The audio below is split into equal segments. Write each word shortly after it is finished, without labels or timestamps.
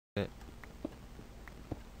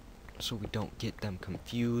so we don't get them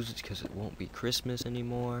confused, because it won't be Christmas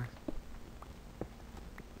anymore.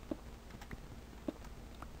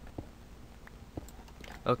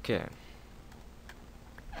 Okay.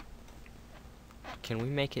 Can we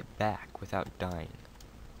make it back without dying?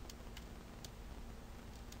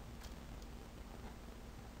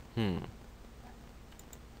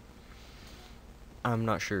 I'm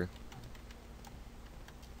not sure.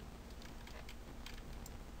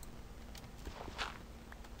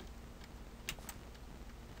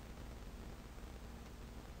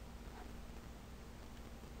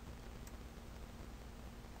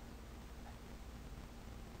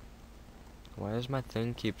 Why does my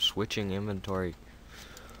thing keep switching inventory?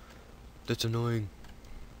 That's annoying.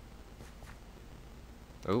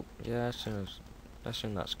 Oh, yeah, I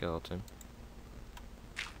seen that skeleton.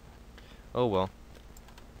 Oh well.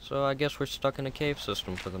 So I guess we're stuck in a cave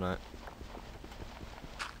system for the night.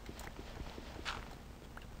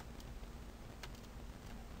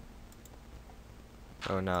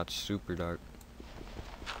 Oh, now it's super dark.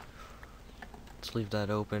 Let's leave that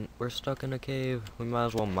open. We're stuck in a cave. We might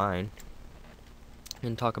as well mine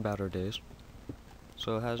and talk about our days.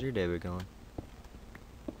 So how's your day been going?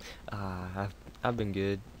 I've been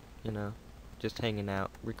good, you know, just hanging out,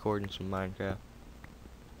 recording some Minecraft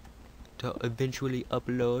to eventually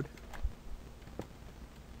upload.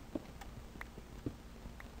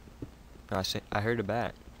 I heard a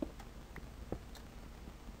bat.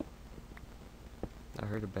 I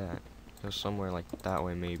heard a bat. It was somewhere like that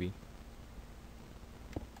way, maybe.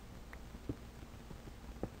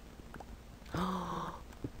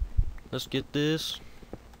 Let's get this.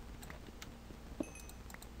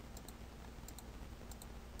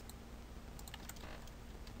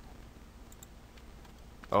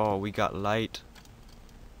 Oh, we got light.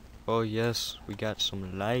 Oh yes, we got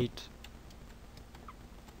some light.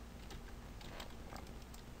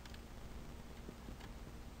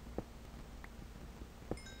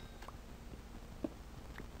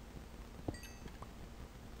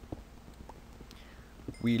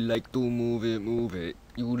 We like to move it, move it.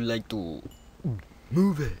 You like to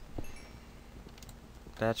move it.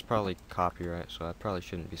 That's probably copyright, so I probably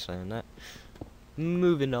shouldn't be saying that.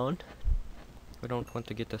 Moving on. We don't want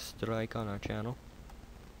to get a strike on our channel.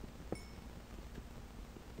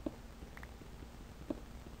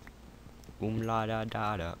 La da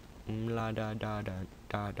da da. La da da da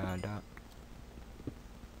da da da.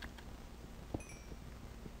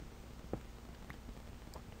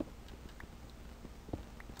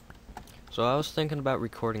 So I was thinking about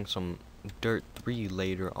recording some Dirt 3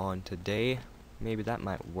 later on today. Maybe that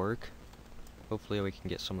might work. Hopefully we can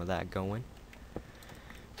get some of that going.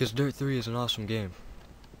 Because Dirt 3 is an awesome game.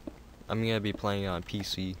 I'm gonna be playing it on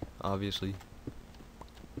PC, obviously.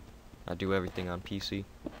 I do everything on PC.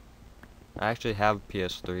 I actually have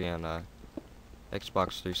PS3 and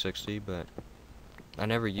Xbox 360, but I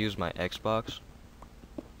never use my Xbox.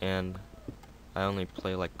 And I only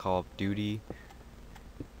play like Call of Duty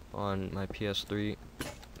on my PS3.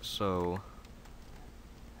 So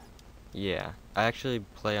yeah, I actually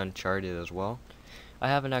play Uncharted as well. I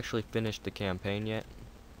haven't actually finished the campaign yet,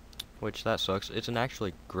 which that sucks. It's an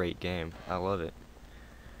actually great game. I love it.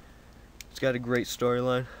 It's got a great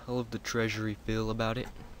storyline. I love the treasury feel about it.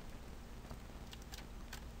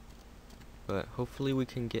 But hopefully we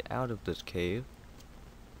can get out of this cave.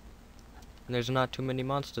 And there's not too many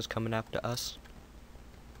monsters coming after us.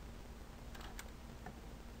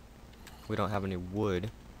 We don't have any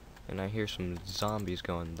wood. And I hear some zombies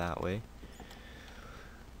going that way.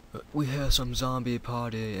 We have some zombie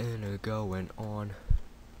party going on.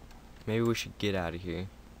 Maybe we should get out of here.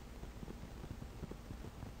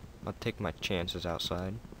 I'll take my chances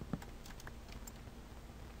outside.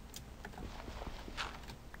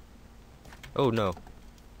 Oh no.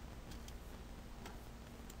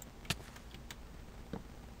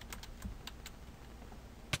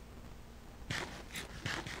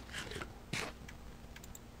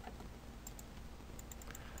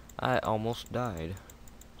 I almost died.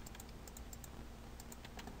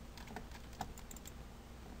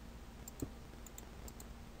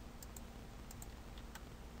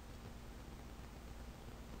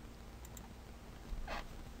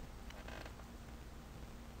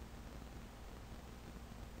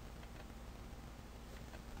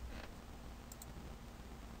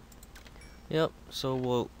 Yep, so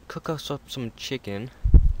we'll cook us up some chicken,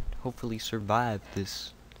 hopefully survive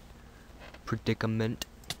this predicament.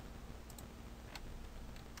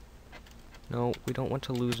 No, we don't want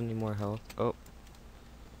to lose any more health. Oh.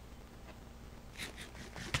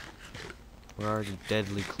 We're already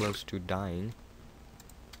deadly close to dying.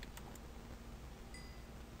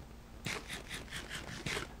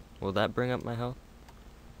 Will that bring up my health?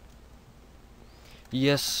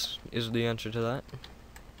 Yes, is the answer to that.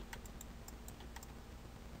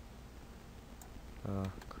 Oh,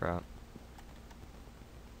 crap.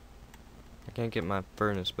 I can't get my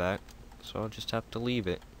furnace back, so I'll just have to leave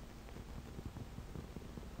it.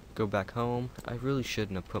 Go back home. I really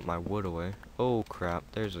shouldn't have put my wood away. Oh, crap.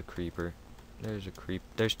 There's a creeper.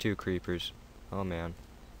 There's two creepers. Oh, man.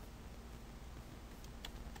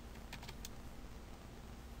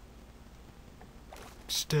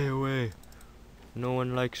 Stay away. No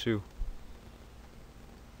one likes you.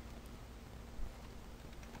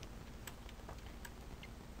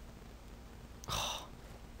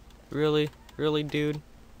 Really? Really, dude?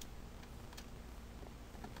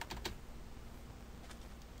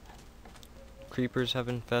 Creepers have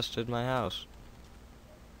infested my house.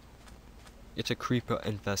 It's a creeper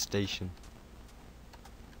infestation.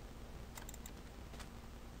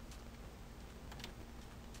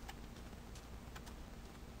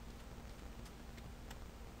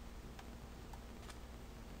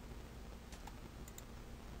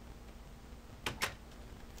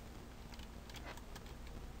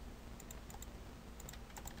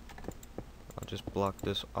 Just block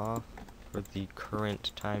this off for the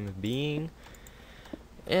current time being,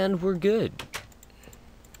 and we're good.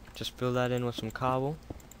 Just fill that in with some cobble,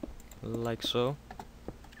 like so.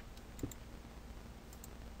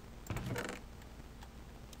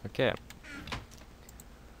 Okay,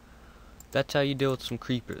 that's how you deal with some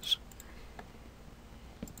creepers.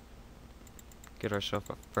 Get ourselves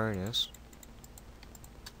a furnace.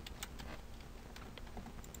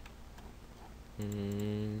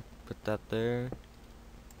 Put that there.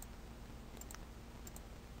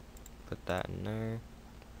 Put that in there.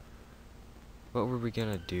 What were we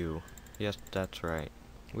gonna do? Yes, that's right.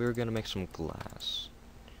 We were gonna make some glass.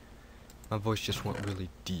 My voice just went really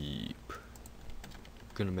deep.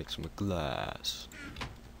 Gonna make some glass.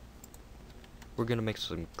 We're gonna make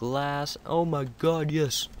some glass. Oh my god,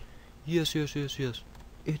 yes. Yes, yes, yes, yes.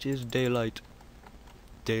 It is daylight.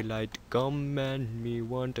 Daylight come and me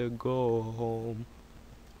want to go home.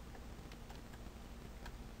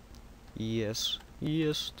 Yes,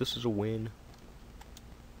 yes, this is a win.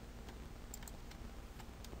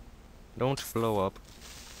 Don't blow up.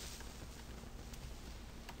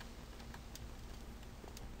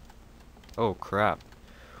 Oh crap.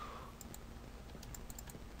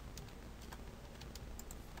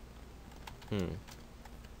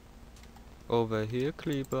 Over here,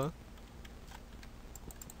 Creeper.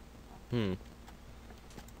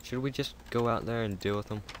 Should we just go out there and deal with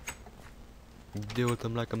them? Deal with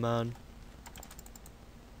them like a man.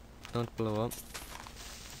 Don't blow up.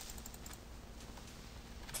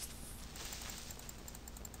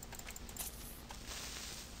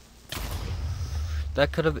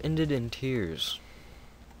 That could have ended in tears.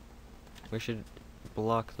 We should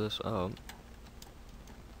block this up.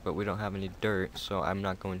 But we don't have any dirt, so I'm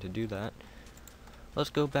not going to do that. Let's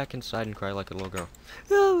go back inside and cry like a little girl.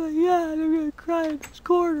 Oh my god, I'm gonna cry in this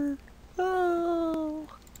corner. Oh.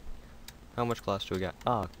 How much glass do we got?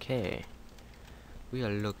 Okay. We are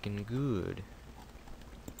looking good.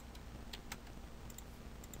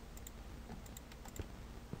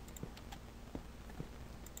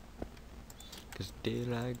 Cause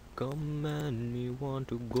daylight come and me want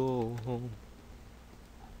to go home.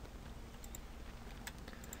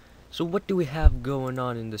 So what do we have going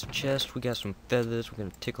on in this chest? We got some feathers. We're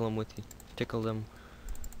gonna tickle them with you.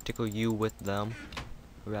 Tickle you with them,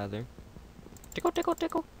 rather. Tickle, tickle,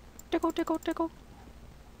 tickle, tickle, tickle, tickle.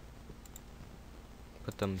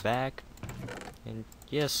 Put them back, and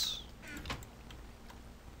yes,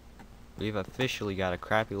 we've officially got a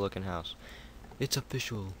crappy looking house. It's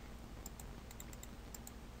official.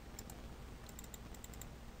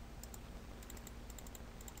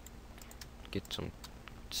 Get some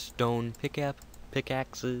stone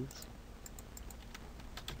pickaxes.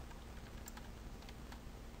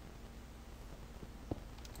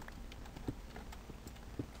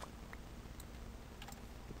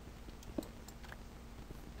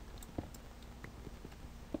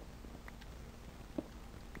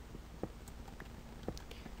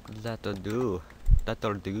 That'll do.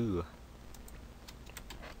 That'll do.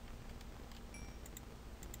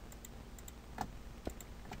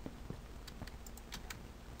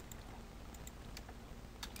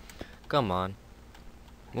 Come on.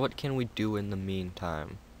 What can we do in the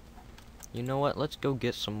meantime? You know what? Let's go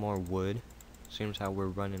get some more wood. Seems how we're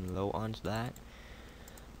running low on that.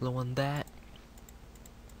 Low on that.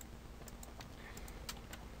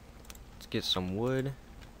 Let's get some wood.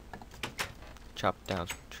 Chop down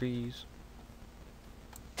some trees.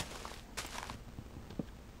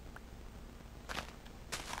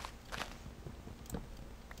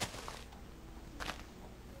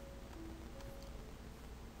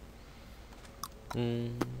 Ah,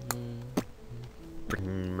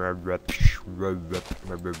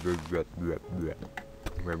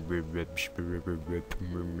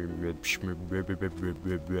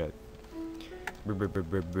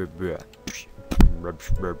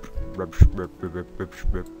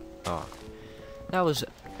 that was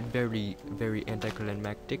very, very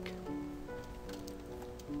anticlimactic.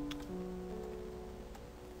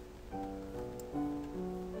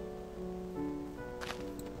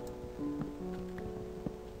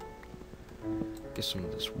 Get some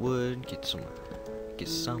of this wood, get some of it, get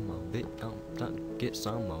some of it,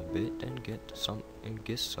 and get some of it,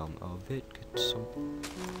 get some of it, get some.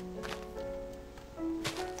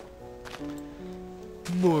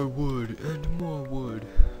 More wood and more wood.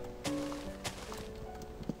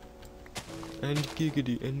 And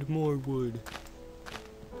giggity and more wood.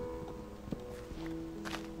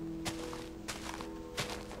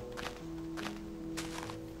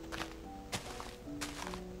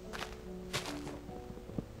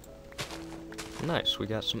 Nice, we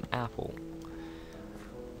got some apples,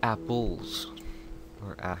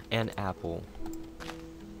 or an apple,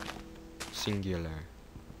 singular.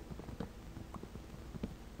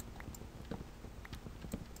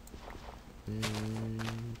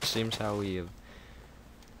 Seems how we have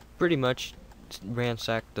pretty much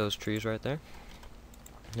ransacked those trees right there.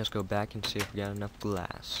 Let's go back and see if we got enough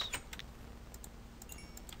glass.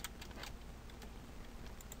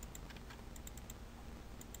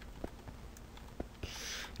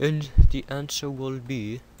 And the answer will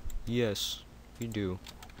be yes, we do.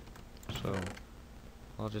 So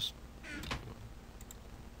I'll just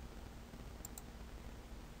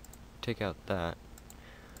take out that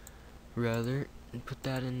rather and put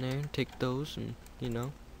that in there and take those and, you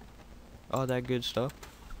know, all that good stuff.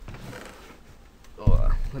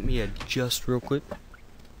 Oh, let me adjust real quick.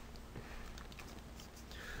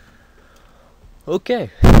 Okay,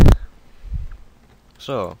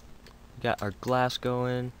 so got our glass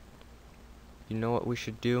going. You know what we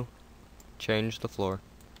should do? Change the floor.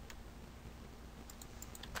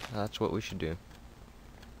 That's what we should do.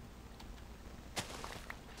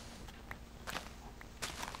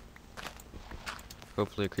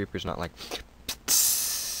 Hopefully a creeper's not like,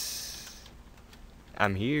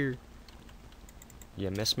 I'm here. You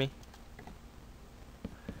miss me?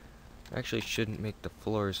 I actually shouldn't make the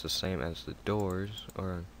floors the same as the doors,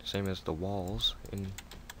 or same as the walls.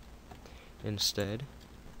 Instead,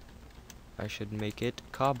 I should make it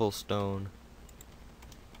cobblestone.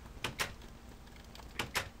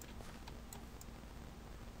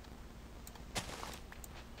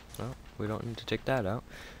 Well, we don't need to take that out.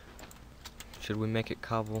 Should we make it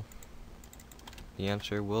cobble? The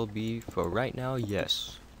answer will be, for right now,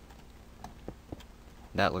 yes.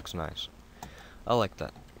 That looks nice. I like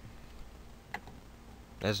that.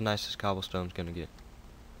 As nice as cobblestone's gonna get.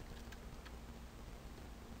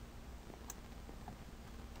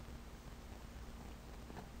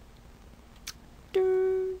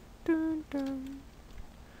 Dun, dun, dun.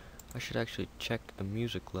 I should actually check the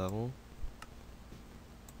music level.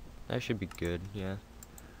 That should be good, yeah.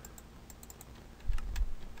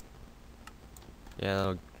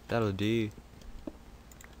 Yeah, that'll do.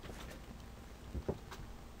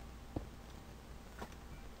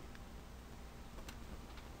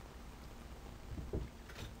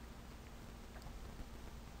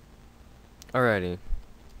 Alrighty.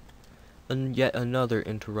 And yet another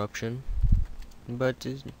interruption. But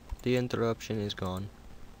the interruption is gone.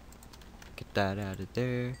 Get that out of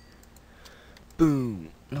there.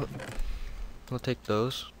 Boom. No, we'll take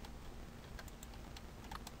those.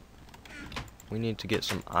 We need to get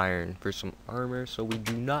some iron for some armor so we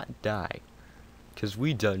do not die. 'Cause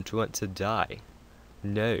we don't want to die.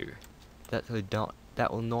 No.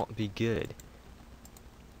 That will not be good.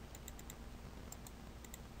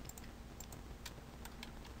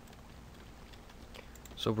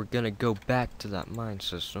 So we're gonna go back to that mine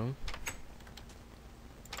system.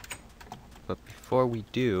 But before we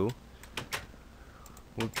do,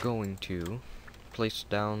 we're going to place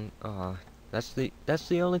down that's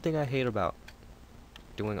the only thing I hate about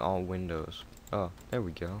doing all windows. Oh, there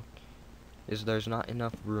we go. Is there's not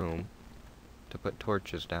enough room to put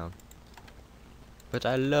torches down. But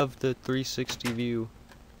I love the 360 view.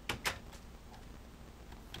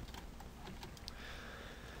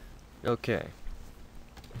 Okay.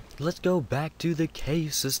 Let's go back to the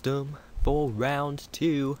cave system for round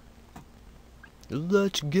 2.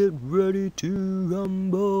 Let's get ready to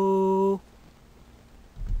rumble.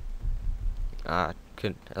 That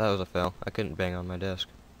was a fail. I couldn't bang on my desk.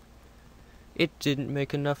 It didn't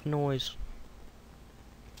make enough noise.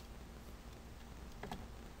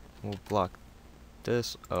 We'll block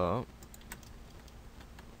this up.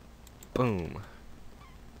 Boom.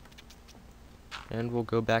 And we'll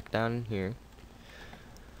go back down in here.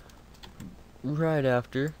 Right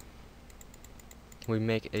after we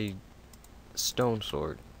make a stone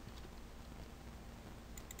sword.